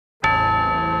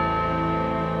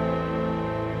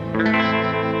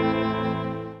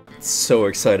So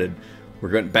excited. We're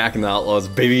going back in the Outlaws,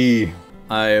 baby!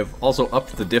 I've also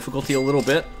upped the difficulty a little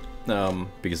bit,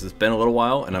 because it's been a little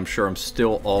while, and I'm sure I'm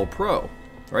still all pro.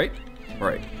 Right?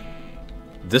 Right.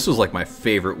 This was like my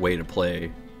favorite way to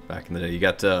play back in the day. You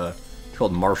got, it's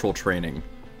called martial training.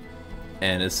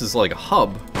 And this is like a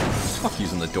hub. Fuck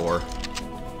using the door.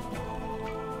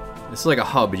 This is like a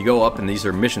hub. You go up and these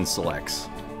are mission selects.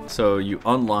 So you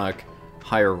unlock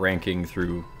higher ranking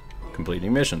through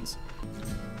completing missions.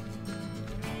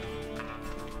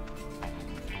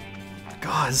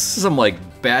 God, this is some like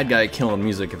bad guy killing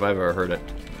music if I've ever heard it.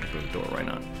 Go to the door, why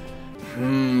not?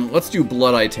 Let's do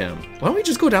Bloodeye Tim. Why don't we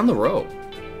just go down the row?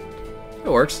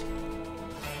 That works.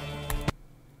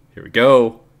 Here we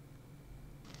go.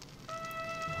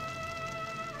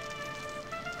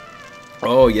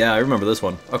 Oh yeah, I remember this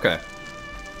one. Okay.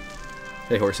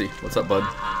 Hey horsey, what's up, bud?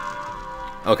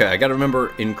 Okay, I gotta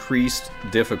remember increased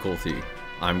difficulty.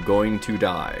 I'm going to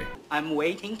die. I'm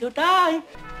waiting to die.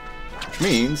 Which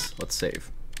means, let's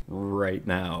save. Right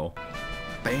now.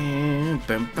 Bam,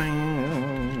 bam,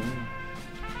 bam.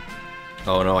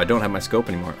 Oh no, I don't have my scope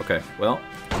anymore. Okay, well.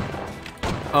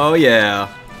 Oh yeah.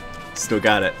 Still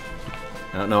got it.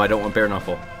 No, I don't want bare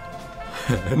knuckle.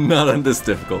 Not on this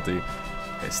difficulty.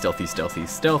 Okay, stealthy, stealthy,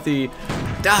 stealthy.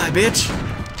 Die, bitch!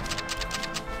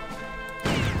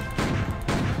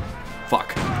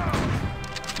 Fuck.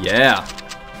 Yeah.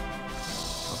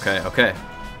 Okay, okay.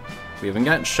 We haven't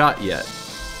gotten shot yet.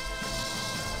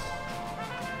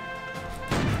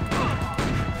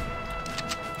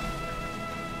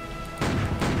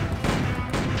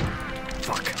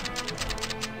 Fuck.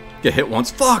 Get hit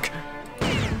once. Fuck!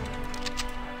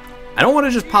 I don't want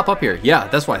to just pop up here. Yeah,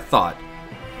 that's what I thought.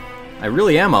 I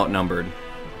really am outnumbered.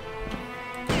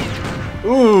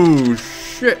 Ooh,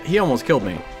 shit. He almost killed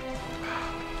me.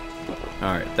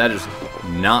 Alright, that is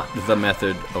not the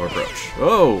method of approach.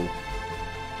 Oh!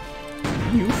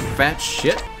 You fat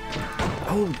shit.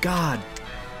 Oh, God.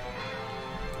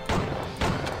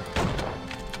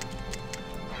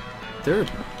 They're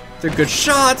good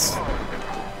shots!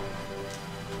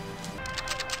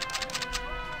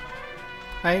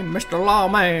 Hey, Mr.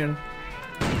 Lawman.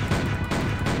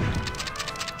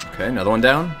 Okay, another one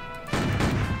down.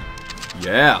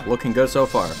 Yeah, looking good so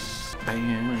far.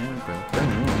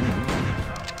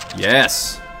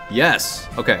 Yes! Yes!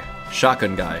 Okay,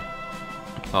 shotgun guy.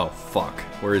 Oh, fuck.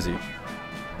 Where is he?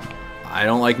 I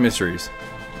don't like mysteries.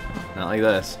 Not like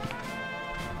this.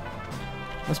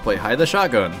 Let's play hide the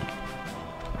shotgun.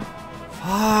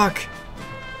 Fuck!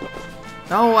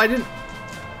 No, I didn't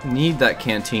need that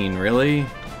canteen, really?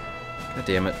 God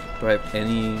damn it. Do I have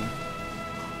any...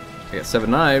 I got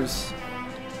 7 knives.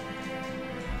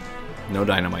 No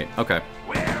dynamite. Okay.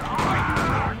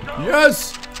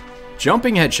 Yes!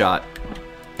 Jumping headshot.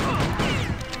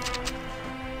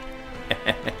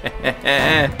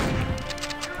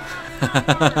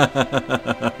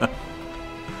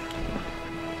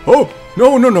 Oh!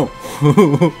 No, no, no!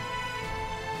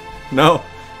 No.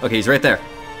 Okay, he's right there.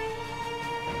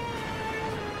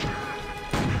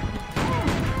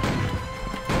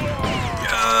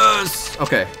 Yes!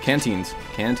 Okay, canteens.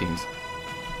 Canteens.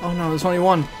 Oh no, there's only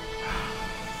one.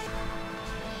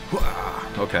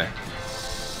 Okay.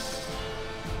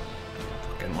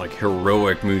 Fucking like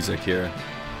heroic music here.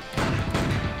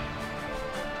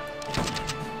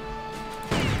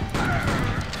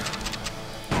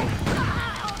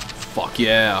 Fuck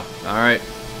yeah. Alright.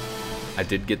 I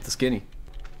did get the skinny.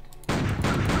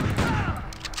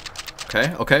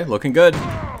 Okay, okay, looking good.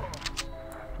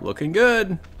 Looking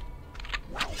good.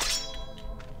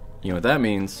 You know what that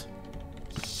means.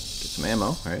 Get some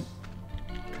ammo, right?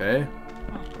 Okay.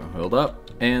 Hold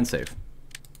up and save.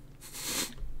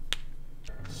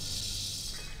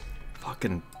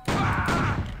 Fucking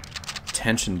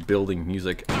tension building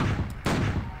music.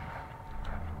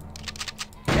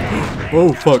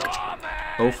 Oh fuck.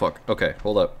 Oh fuck. Okay,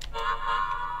 hold up.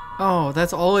 Oh,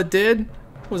 that's all it did?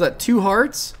 Was that 2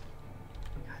 hearts?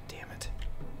 God damn it.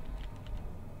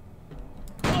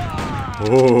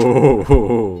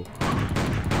 Oh.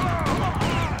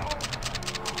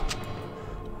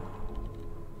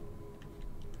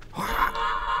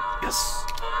 Yes.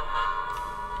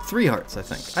 3 hearts, I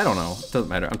think. I don't know. It doesn't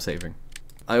matter. I'm saving.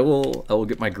 I will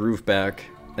get my groove back,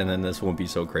 and then this won't be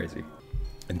so crazy.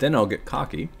 And then I'll get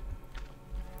cocky.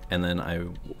 And then I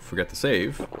will forget to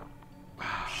save.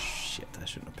 Shit, I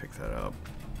shouldn't have picked that up.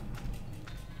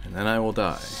 And then I will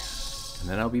die. And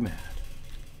then I'll be mad.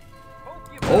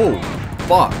 Oh,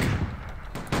 fuck.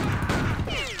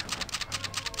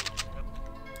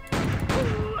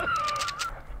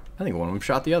 I think one of them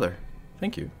shot the other.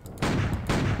 Thank you.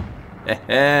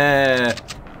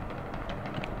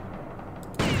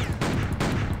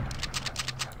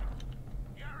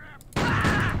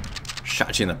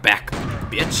 Shot you in the back,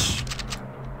 bitch.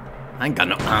 I ain't got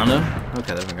no honor.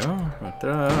 Okay, there we go.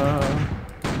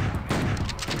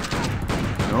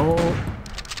 No.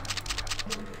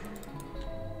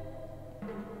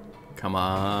 Come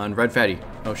on, red fatty.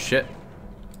 Oh shit.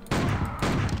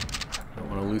 Don't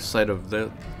want to lose sight of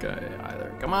the guy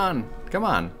either. Come on, come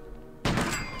on.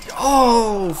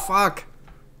 Oh fuck!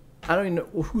 I don't even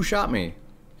know who shot me.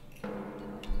 You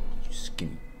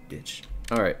skinny bitch.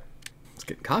 All right, let's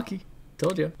get cocky.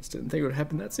 Told you. Just didn't think it would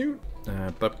happen that soon.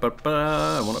 I went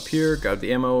up here, got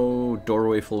the ammo,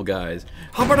 doorway full of guys.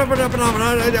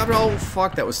 Oh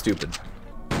fuck, that was stupid.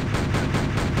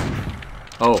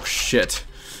 Oh shit.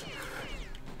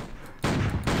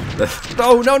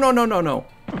 No, no, no, no, no, no.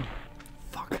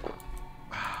 Fuck.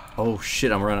 Oh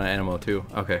shit, I'm running out of ammo too.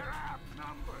 Okay.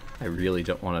 I really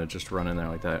don't want to just run in there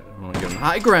like that. I want to give them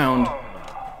high ground.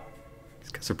 These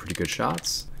guys are pretty good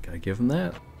shots. I gotta give them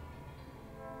that.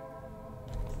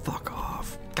 Fuck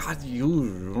off. God,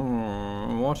 you.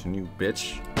 I'm watching you,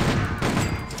 bitch.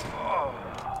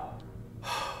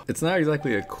 It's not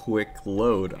exactly a quick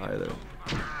load either.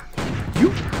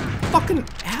 You fucking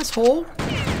asshole.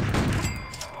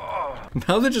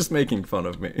 Now they're just making fun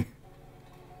of me.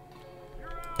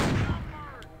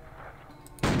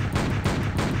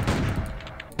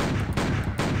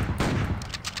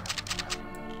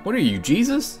 What are you,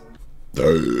 Jesus?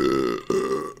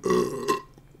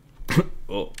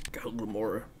 Oh, got a little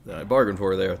more than I bargained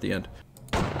for there at the end.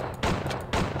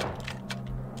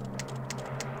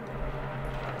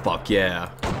 Fuck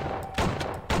yeah.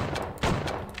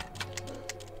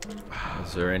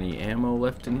 Is there any ammo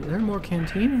left in here? There are more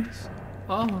cantinas.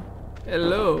 Oh,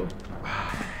 hello.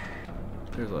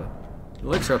 There's a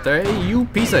elixir up there. Hey, you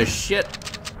piece of shit.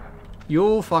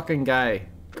 You fucking guy.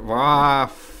 Ah,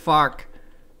 fuck.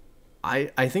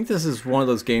 I think this is one of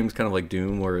those games kind of like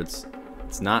Doom where it's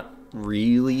not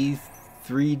really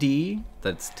 3D.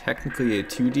 That's technically a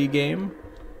 2D game.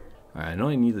 Alright, I know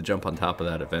I need to jump on top of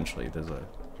that eventually. There's a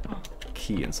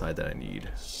key inside that I need.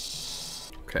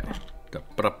 Okay.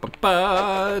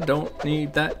 Don't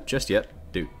need that just yet.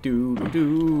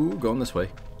 Going this way.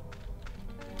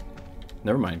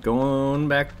 Never mind. Going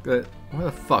back. Where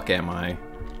the fuck am I?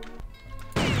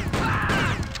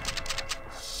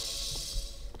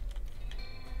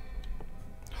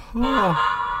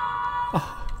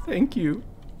 Oh, thank you.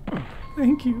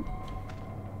 Thank you.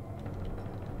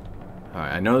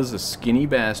 Alright, I know there's a skinny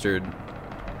bastard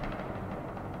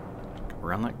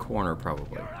around that corner,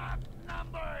 probably.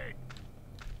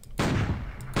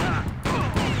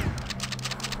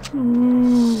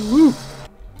 Ooh.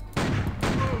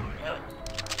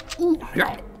 Ooh.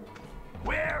 Yeah.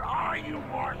 Where are you,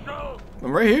 Marshall?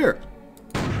 I'm right here.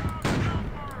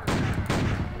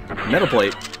 Metal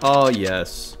plate. Oh,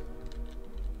 yes.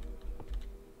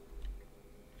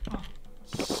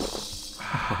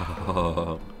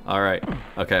 Oh, all right.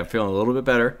 Okay, I'm feeling a little bit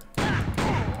better.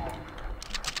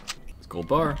 It's gold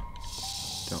bar.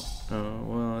 Don't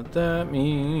know what that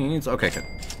means. Okay, good.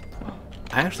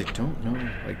 I actually don't know.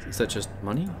 Like, is that just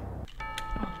money?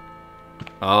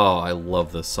 Oh, I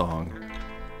love this song.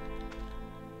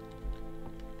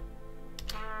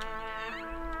 That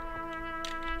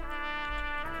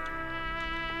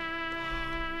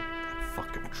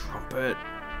fucking trumpet.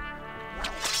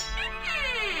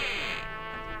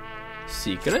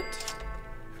 Secret?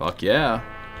 Fuck yeah.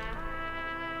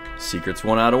 Secret's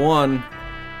 1 out of 1.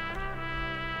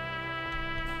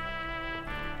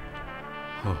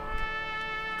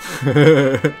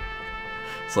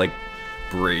 It's like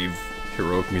brave,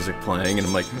 heroic music playing, and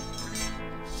I'm like,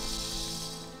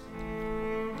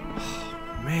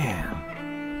 oh,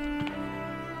 man.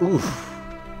 Oof.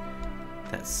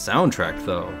 That soundtrack,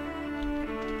 though.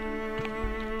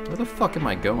 Where the fuck am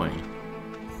I going?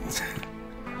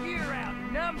 You're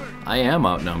outnumbered. I am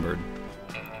outnumbered.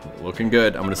 Looking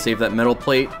good. I'm gonna save that metal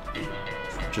plate,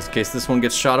 just in case this one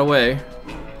gets shot away.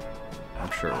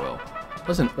 I'm sure it will.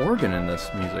 There's an organ in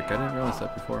this music. I didn't realize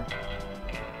that before.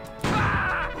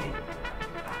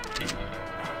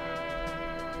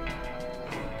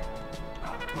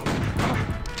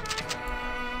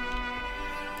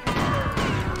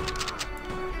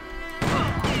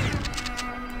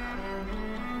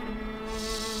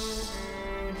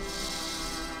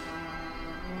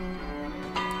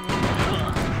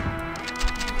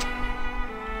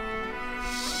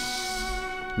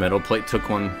 Metal plate took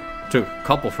a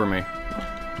couple for me.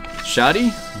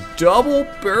 Shotty? Double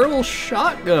barrel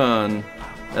shotgun.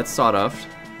 That's sawed off.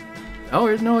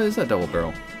 Oh, no, it is that double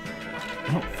barrel.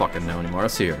 I don't fucking know anymore.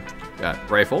 Let's see here. Got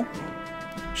rifle,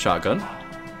 shotgun,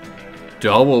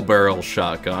 double barrel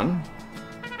shotgun,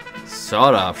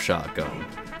 sawed off shotgun.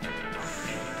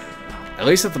 At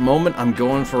least at the moment, I'm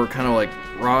going for kind of like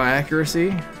raw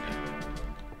accuracy.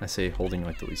 I say holding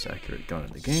like the least accurate gun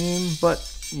in the game,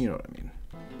 but you know what I mean.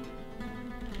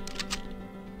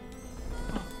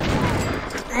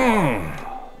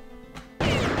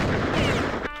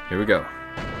 Here we go.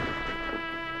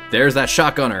 There's that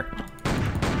shotgunner.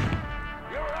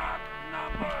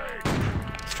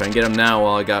 Let's try and get him now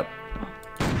while I got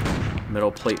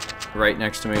metal plate right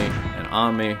next to me and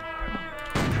on me.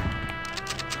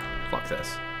 Fuck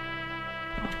this.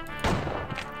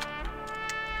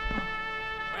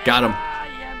 Got him.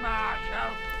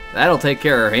 That'll take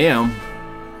care of him.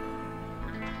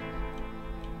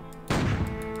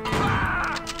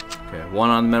 Okay, one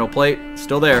on the metal plate.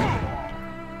 Still there.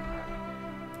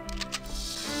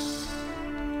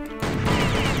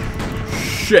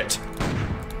 Shit.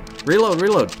 Reload,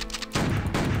 reload.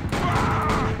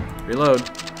 Reload.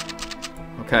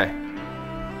 Okay.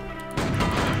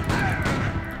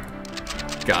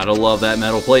 Gotta love that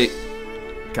metal plate.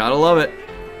 Gotta love it.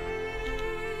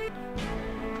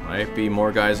 Might be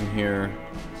more guys in here.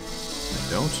 I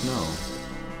don't know.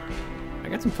 I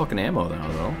got some fucking ammo now,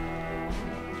 though.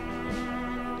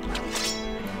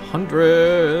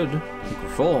 100. I think we're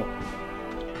full.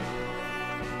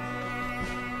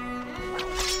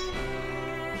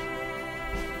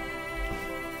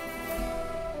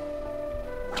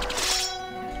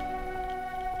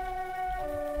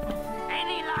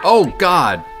 Oh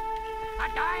God!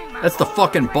 That's the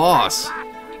fucking boss.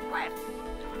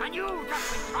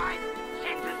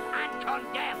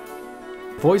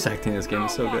 Voice acting in this game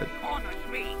is so good.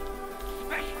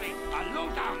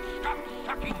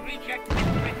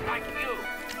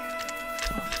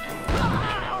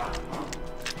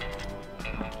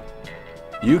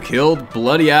 You killed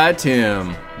Bloodeye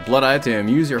Tim. Bloodeye Tim,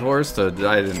 use your horse to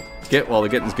get while the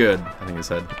getting's good, I think he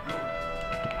said.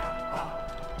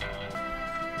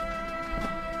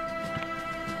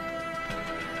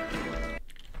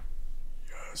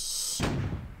 Yes.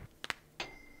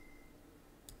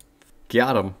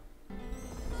 Got him.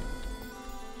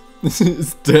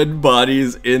 His dead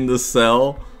body's in the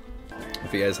cell.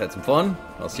 If you guys had some fun,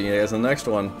 I'll see you guys in the next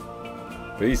one.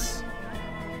 Peace.